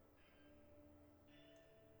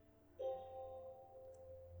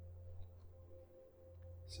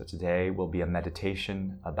So today will be a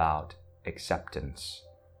meditation about acceptance.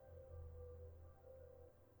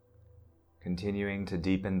 Continuing to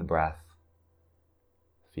deepen the breath.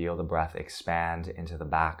 Feel the breath expand into the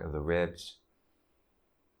back of the ribs.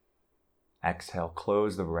 Exhale,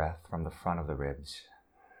 close the breath from the front of the ribs.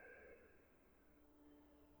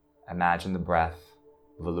 Imagine the breath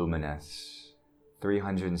voluminous,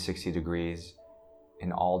 360 degrees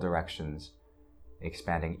in all directions,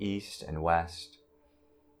 expanding east and west,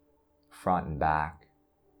 front and back.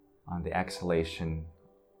 On the exhalation,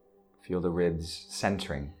 feel the ribs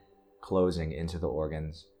centering, closing into the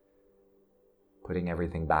organs, putting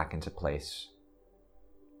everything back into place.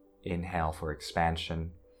 Inhale for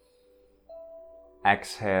expansion.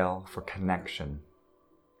 Exhale for connection,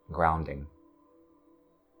 grounding.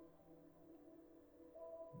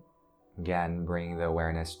 Again, bringing the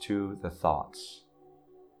awareness to the thoughts,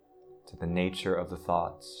 to the nature of the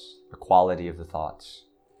thoughts, the quality of the thoughts.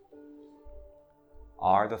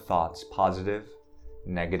 Are the thoughts positive,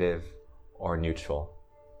 negative, or neutral?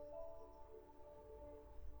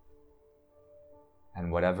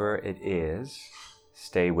 And whatever it is,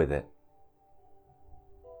 stay with it.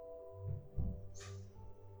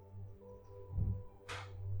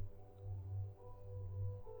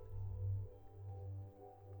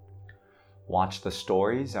 Watch the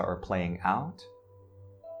stories that are playing out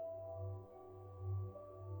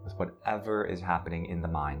with whatever is happening in the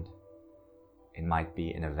mind. It might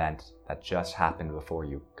be an event that just happened before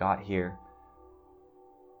you got here.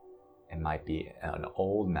 It might be an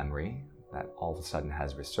old memory that all of a sudden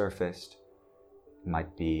has resurfaced. It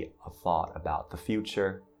might be a thought about the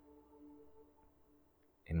future.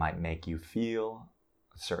 It might make you feel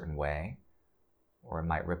a certain way, or it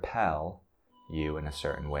might repel you in a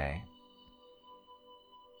certain way.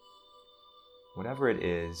 Whatever it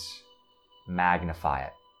is, magnify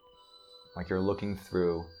it, like you're looking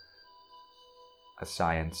through a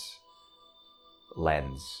science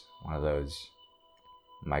lens, one of those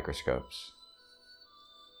microscopes.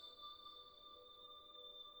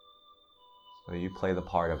 So you play the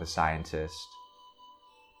part of a scientist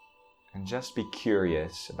and just be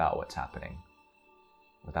curious about what's happening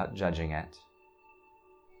without judging it,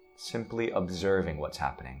 simply observing what's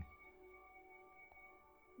happening.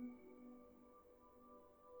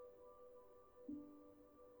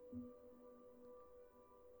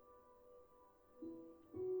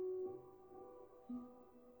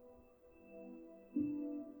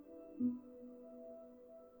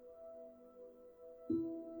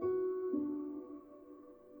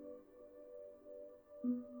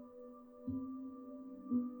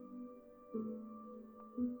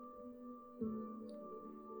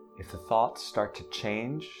 If the thoughts start to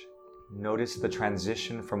change, notice the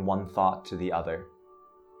transition from one thought to the other.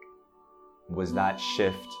 Was that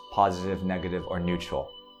shift positive, negative, or neutral?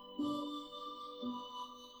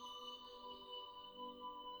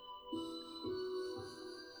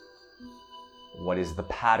 What is the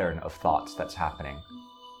pattern of thoughts that's happening?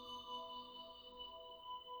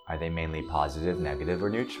 Are they mainly positive, negative, or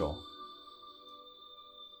neutral?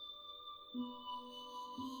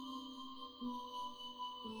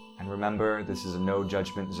 And remember, this is a no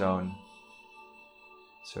judgment zone.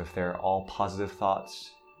 So if they're all positive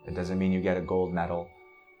thoughts, it doesn't mean you get a gold medal.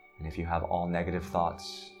 And if you have all negative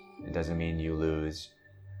thoughts, it doesn't mean you lose.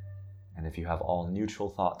 And if you have all neutral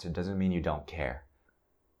thoughts, it doesn't mean you don't care.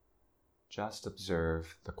 Just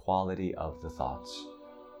observe the quality of the thoughts.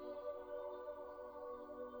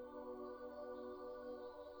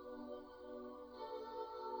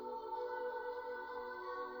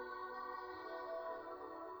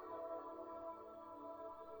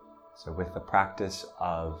 So with the practice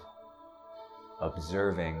of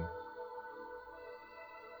observing,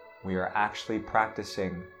 we are actually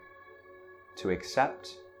practicing to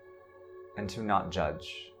accept and to not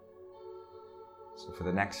judge. So for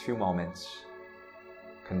the next few moments,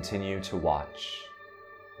 continue to watch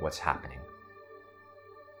what's happening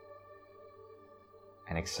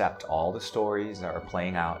and accept all the stories that are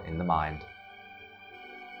playing out in the mind.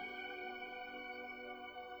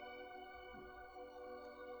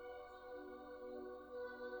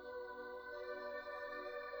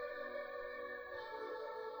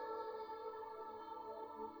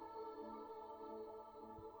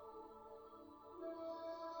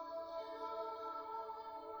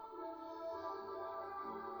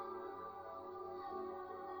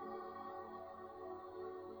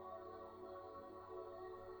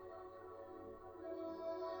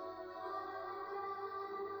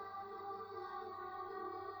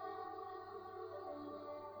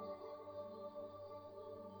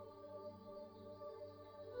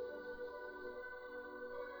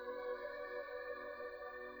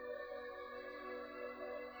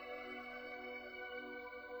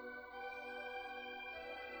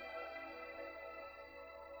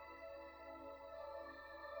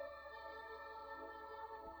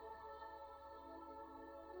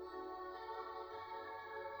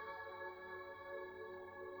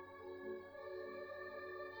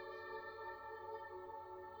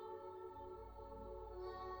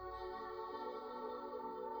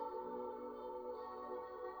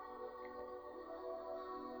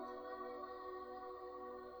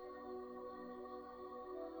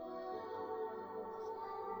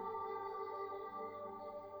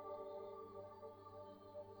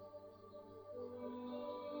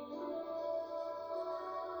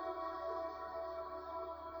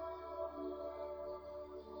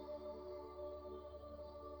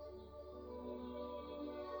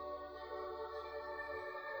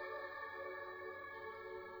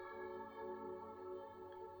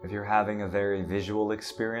 If you're having a very visual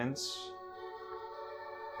experience,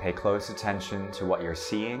 pay close attention to what you're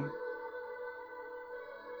seeing.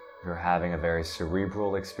 If you're having a very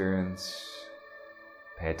cerebral experience,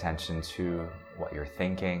 pay attention to what you're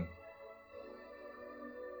thinking.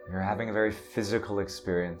 If you're having a very physical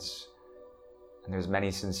experience, and there's many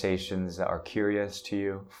sensations that are curious to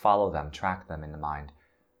you, follow them, track them in the mind.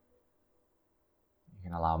 You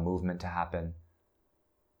can allow movement to happen.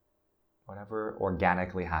 Whatever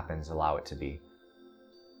organically happens, allow it to be.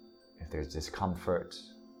 If there's discomfort,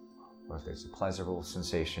 or if there's a pleasurable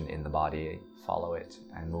sensation in the body, follow it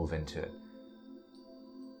and move into it.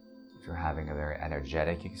 If you're having a very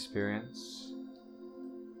energetic experience,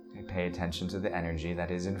 pay attention to the energy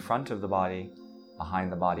that is in front of the body,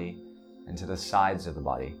 behind the body, and to the sides of the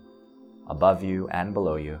body, above you and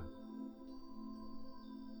below you.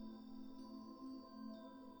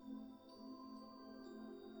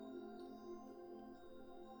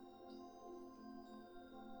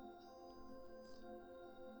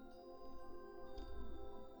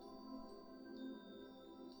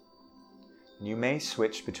 You may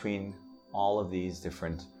switch between all of these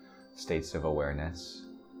different states of awareness.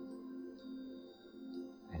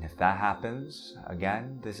 And if that happens,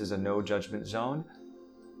 again, this is a no judgment zone.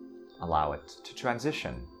 Allow it to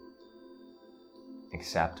transition.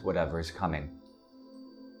 Accept whatever is coming.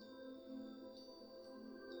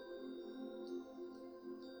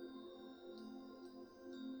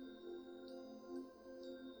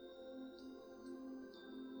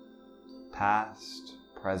 Past,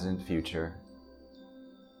 present, future.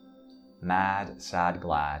 Mad, sad,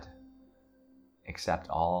 glad. Accept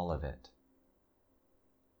all of it.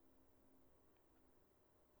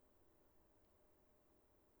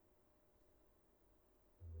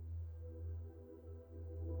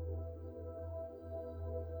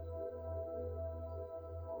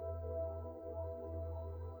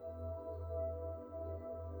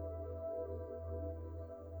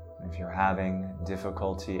 If you're having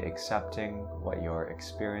difficulty accepting what you're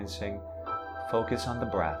experiencing, focus on the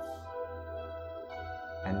breath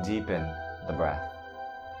and deepen the breath,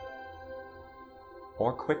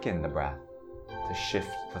 or quicken the breath to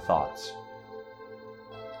shift the thoughts,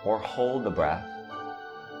 or hold the breath.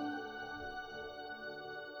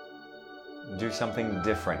 Do something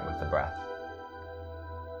different with the breath.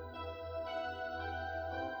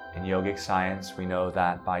 In yogic science, we know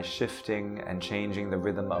that by shifting and changing the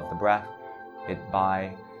rhythm of the breath,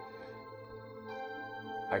 by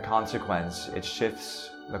consequence, it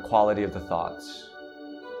shifts the quality of the thoughts.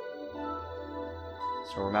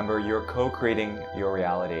 So remember, you're co-creating your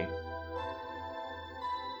reality. If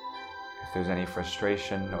there's any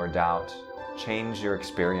frustration or doubt, change your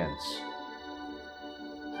experience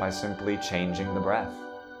by simply changing the breath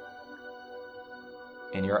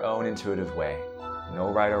in your own intuitive way.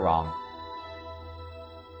 No right or wrong.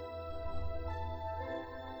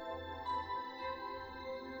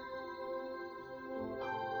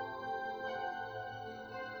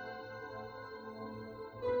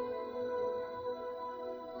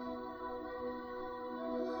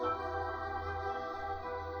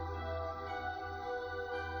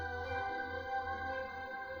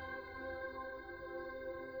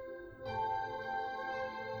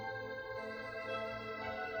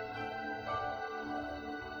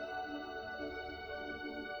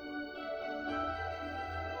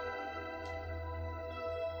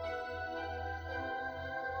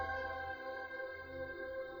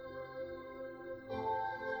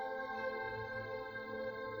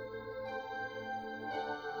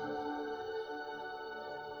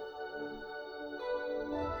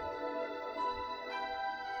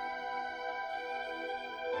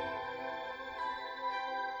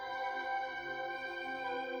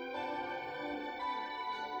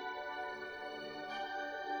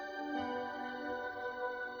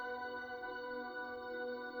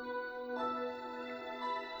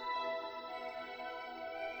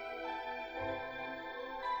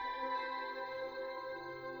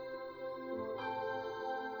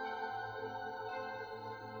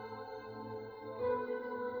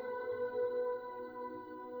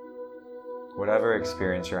 Whatever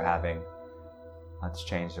experience you're having, let's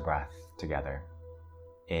change the breath together.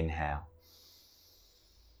 Inhale.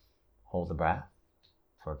 Hold the breath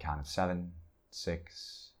for a count of 7,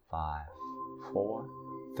 6, 5, 4,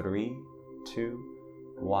 3, 2,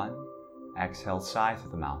 1. Exhale, sigh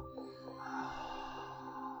through the mouth.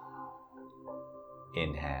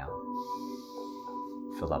 Inhale.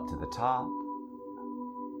 Fill up to the top.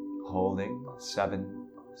 Holding 7,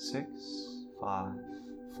 6, 5,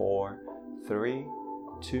 4, 3,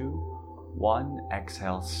 2, 1.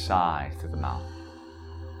 Exhale, sigh through the mouth.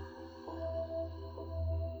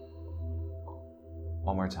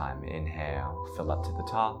 One more time. Inhale, fill up to the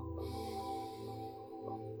top.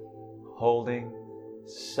 Holding.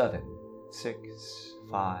 7, 6,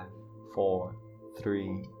 5, 4,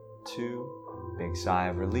 3, 2. Big sigh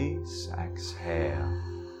of release. Exhale.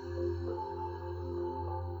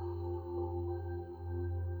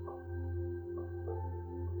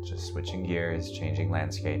 Just switching gears, changing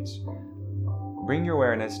landscapes. Bring your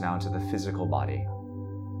awareness now to the physical body.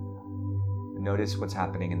 Notice what's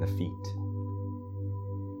happening in the feet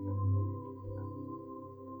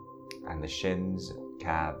and the shins,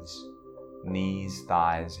 calves, knees,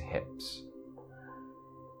 thighs, hips.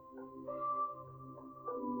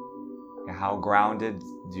 How grounded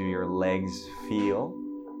do your legs feel?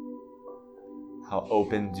 How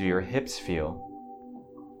open do your hips feel?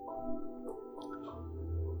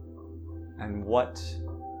 And what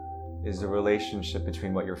is the relationship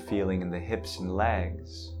between what you're feeling in the hips and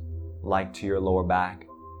legs like to your lower back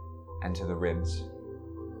and to the ribs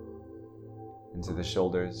and to the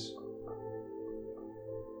shoulders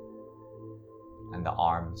and the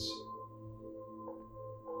arms?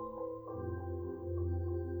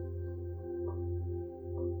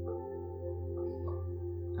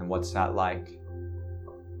 And what's that like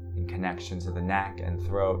in connection to the neck and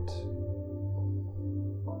throat,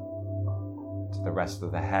 to the rest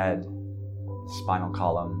of the head, the spinal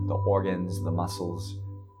column, the organs, the muscles,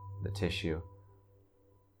 the tissue?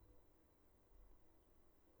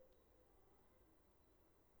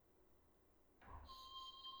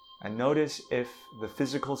 And notice if the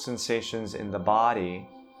physical sensations in the body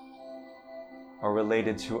are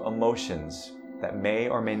related to emotions that may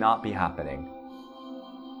or may not be happening,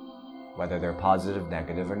 whether they're positive,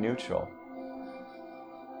 negative, or neutral.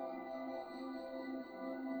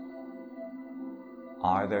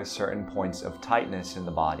 Are there certain points of tightness in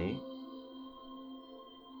the body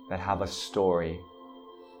that have a story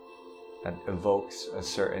that evokes a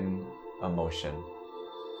certain emotion?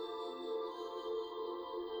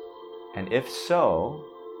 And if so,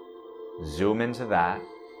 zoom into that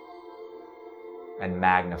and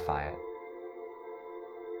magnify it.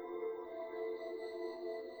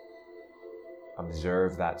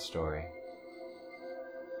 Observe that story.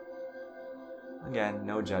 Again,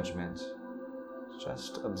 no judgment,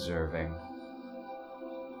 just observing.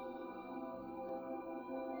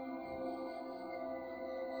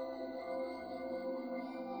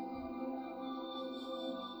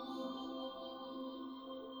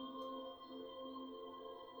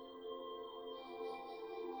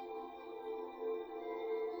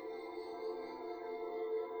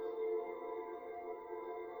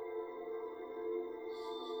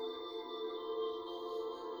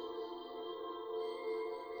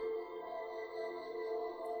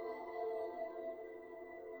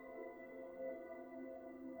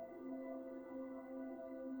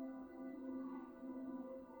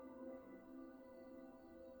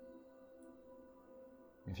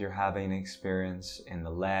 If you're having an experience in the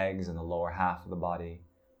legs and the lower half of the body,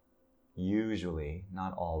 usually,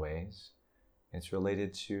 not always, it's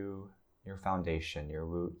related to your foundation, your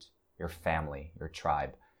root, your family, your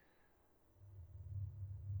tribe.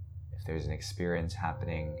 If there's an experience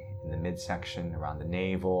happening in the midsection around the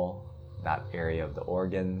navel, that area of the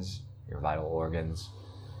organs, your vital organs,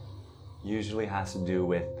 usually has to do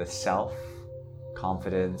with the self,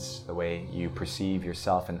 confidence, the way you perceive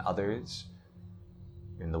yourself and others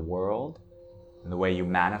in the world, and the way you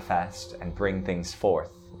manifest and bring things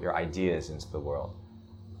forth, your ideas into the world.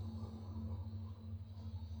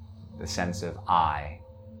 The sense of I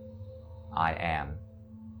am.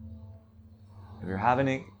 If you're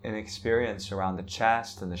having an experience around the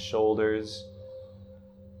chest and the shoulders,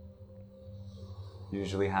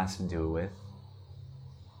 usually has to do with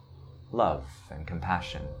love and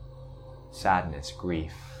compassion, sadness,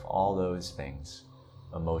 grief, all those things,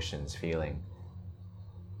 emotions, feeling.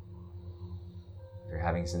 If you're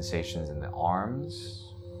having sensations in the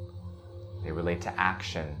arms, they relate to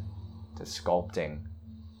action, to sculpting,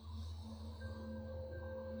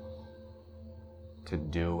 to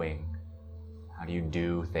doing. How do you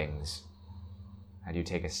do things? How do you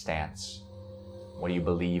take a stance? What do you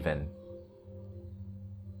believe in?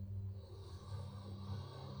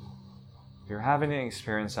 If you're having an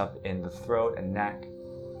experience up in the throat and neck,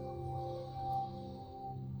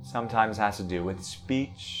 sometimes has to do with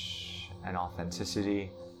speech and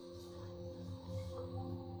authenticity,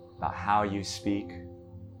 about how you speak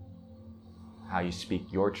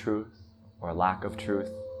your truth or lack of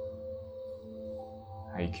truth,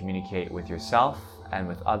 how you communicate with yourself and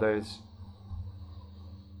with others.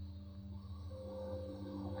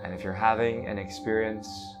 And if you're having an experience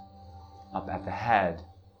up at the head,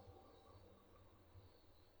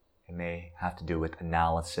 It may have to do with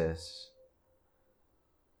analysis,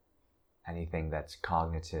 anything that's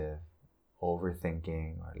cognitive,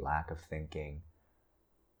 overthinking or lack of thinking,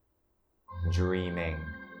 dreaming,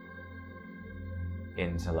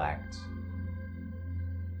 intellect,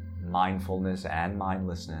 mindfulness and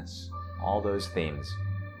mindlessness, all those themes.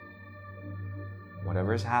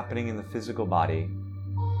 Whatever is happening in the physical body,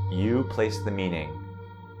 you place the meaning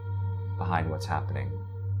behind what's happening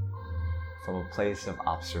from a place of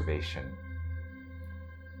observation,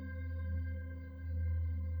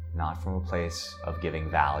 not from a place of giving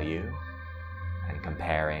value and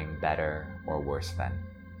comparing better or worse than.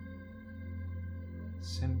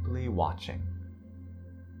 Simply watching.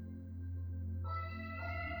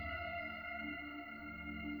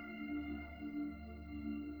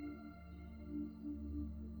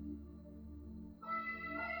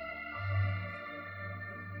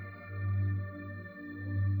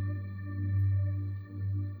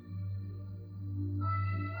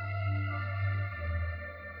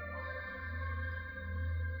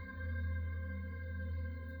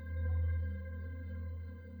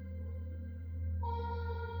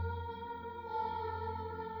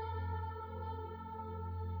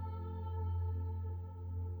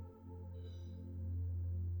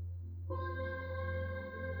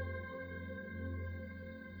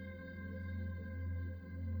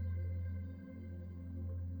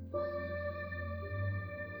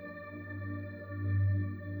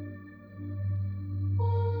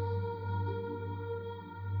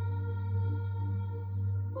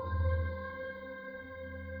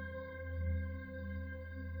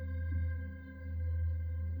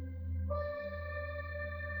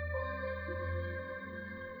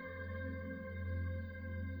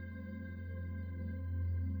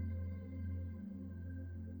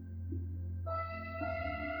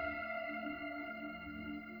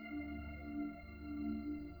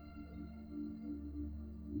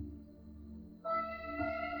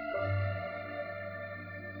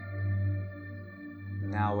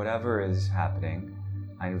 Now, whatever is happening,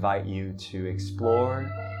 I invite you to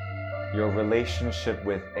explore your relationship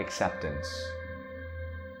with acceptance.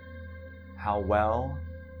 How well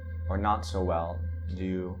or not so well do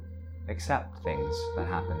you accept things that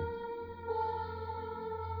happen?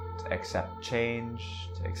 To accept change,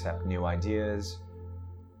 to accept new ideas.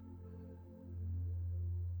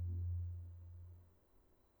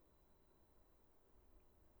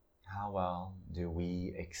 How well do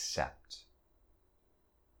we accept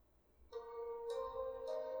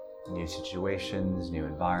new situations, new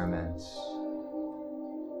environments,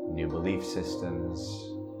 new belief systems?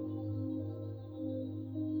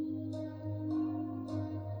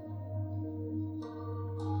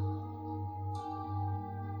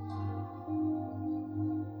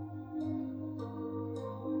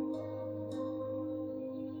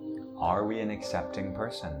 Are we an accepting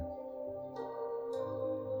person?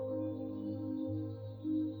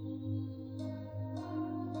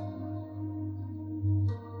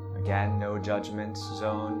 Again, no judgment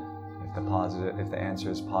zone if the answer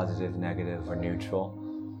is positive, negative, or neutral.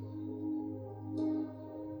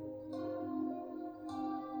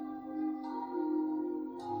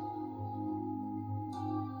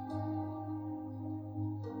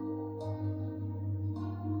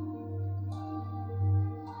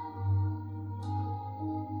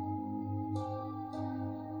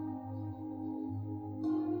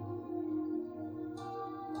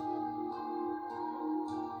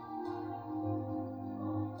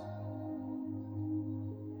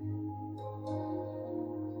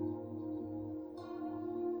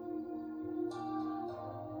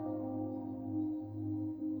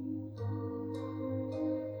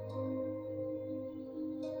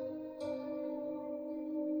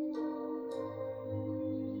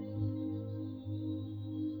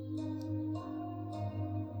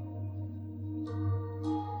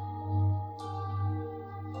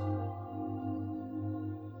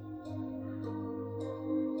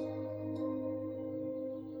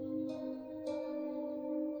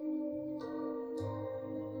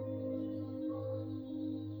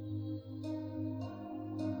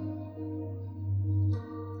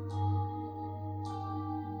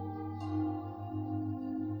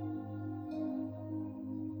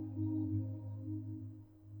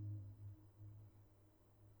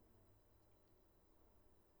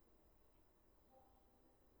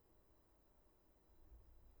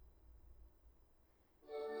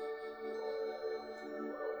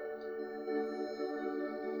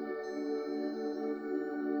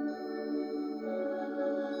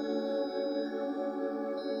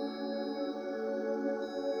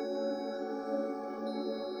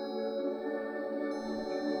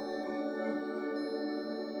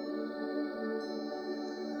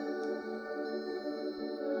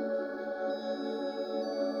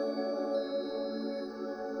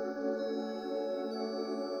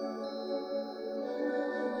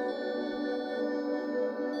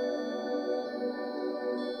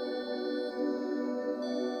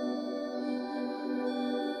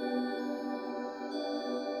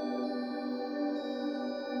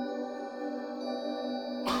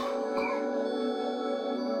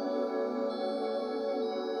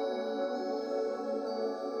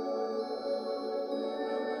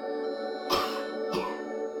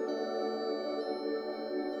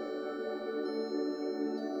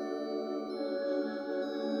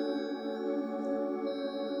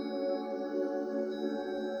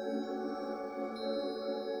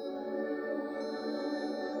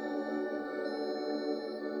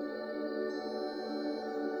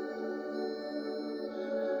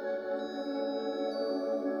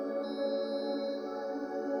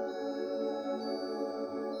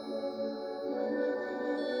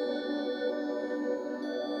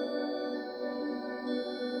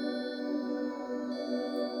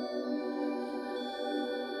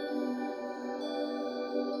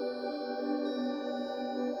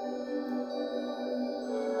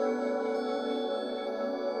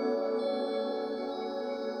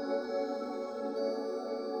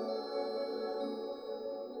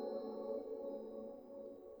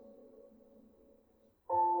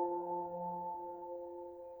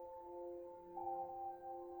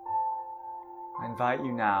 invite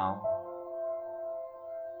you now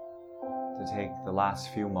to take the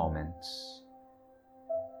last few moments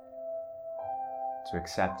to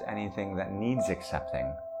accept anything that needs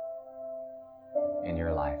accepting in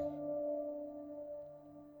your life,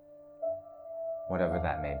 whatever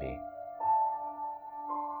that may be.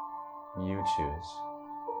 You choose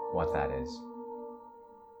what that is.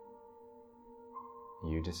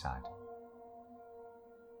 You decide.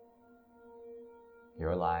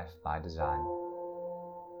 Your life by design,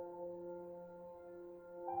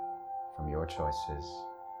 from your choices,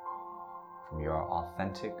 from your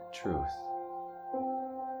authentic truth,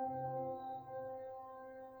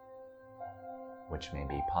 which may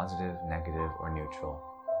be positive, negative, or neutral.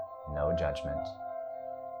 No judgment.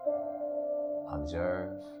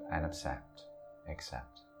 Observe and accept.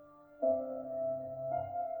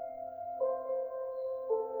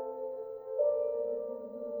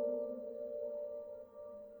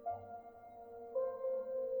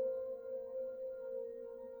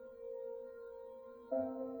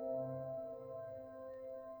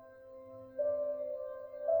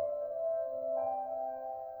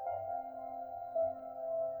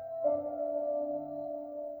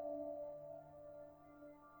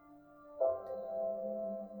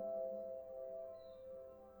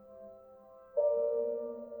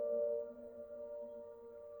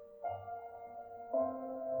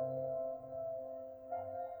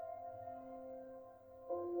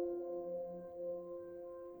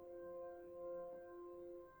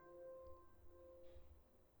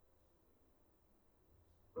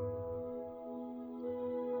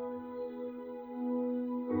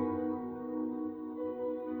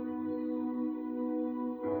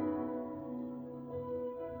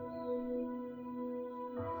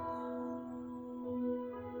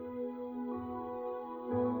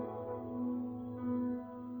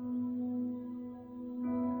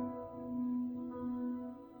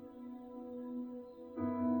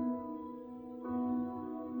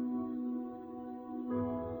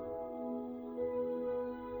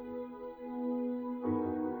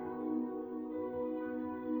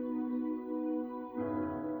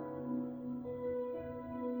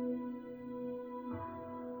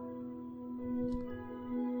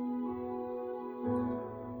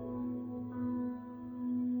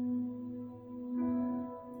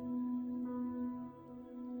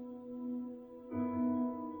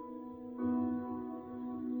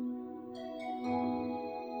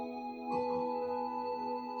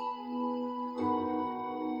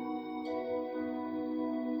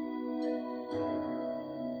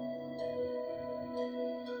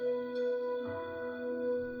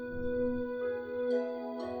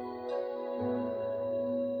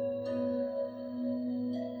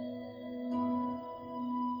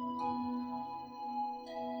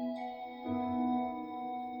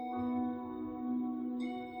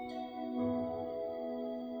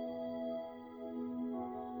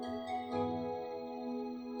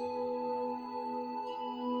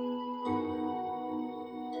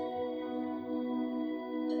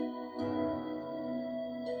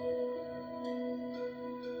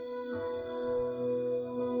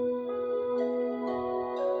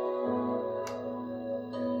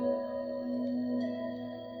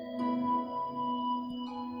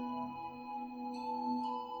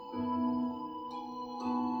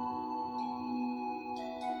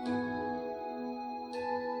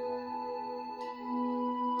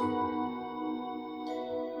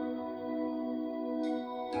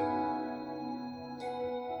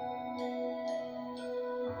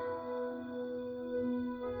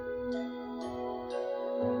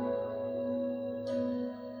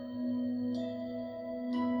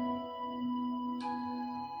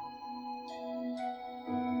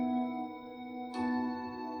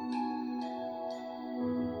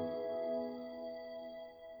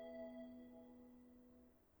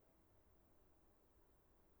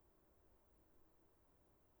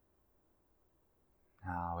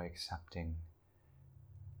 Now accepting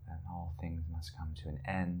that all things must come to an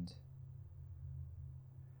end,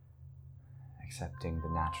 accepting the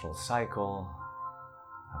natural cycle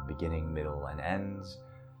of beginning, middle, and ends.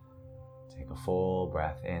 Take a full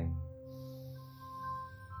breath in,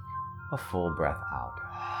 a full breath out.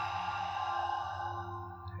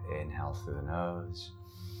 Inhale through the nose,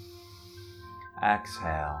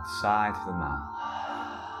 exhale, sigh through the mouth.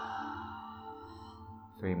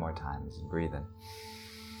 3 more times, breathe in.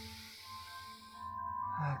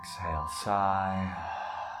 Exhale, sigh.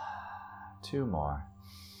 2 more.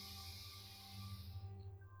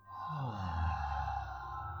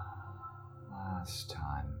 Last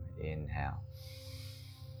time, inhale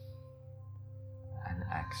and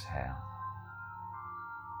exhale.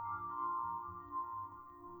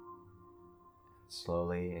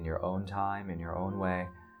 slowly, in your own time, in your own way,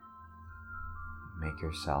 make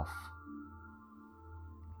yourself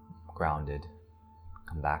grounded.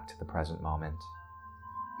 Come back to the present moment.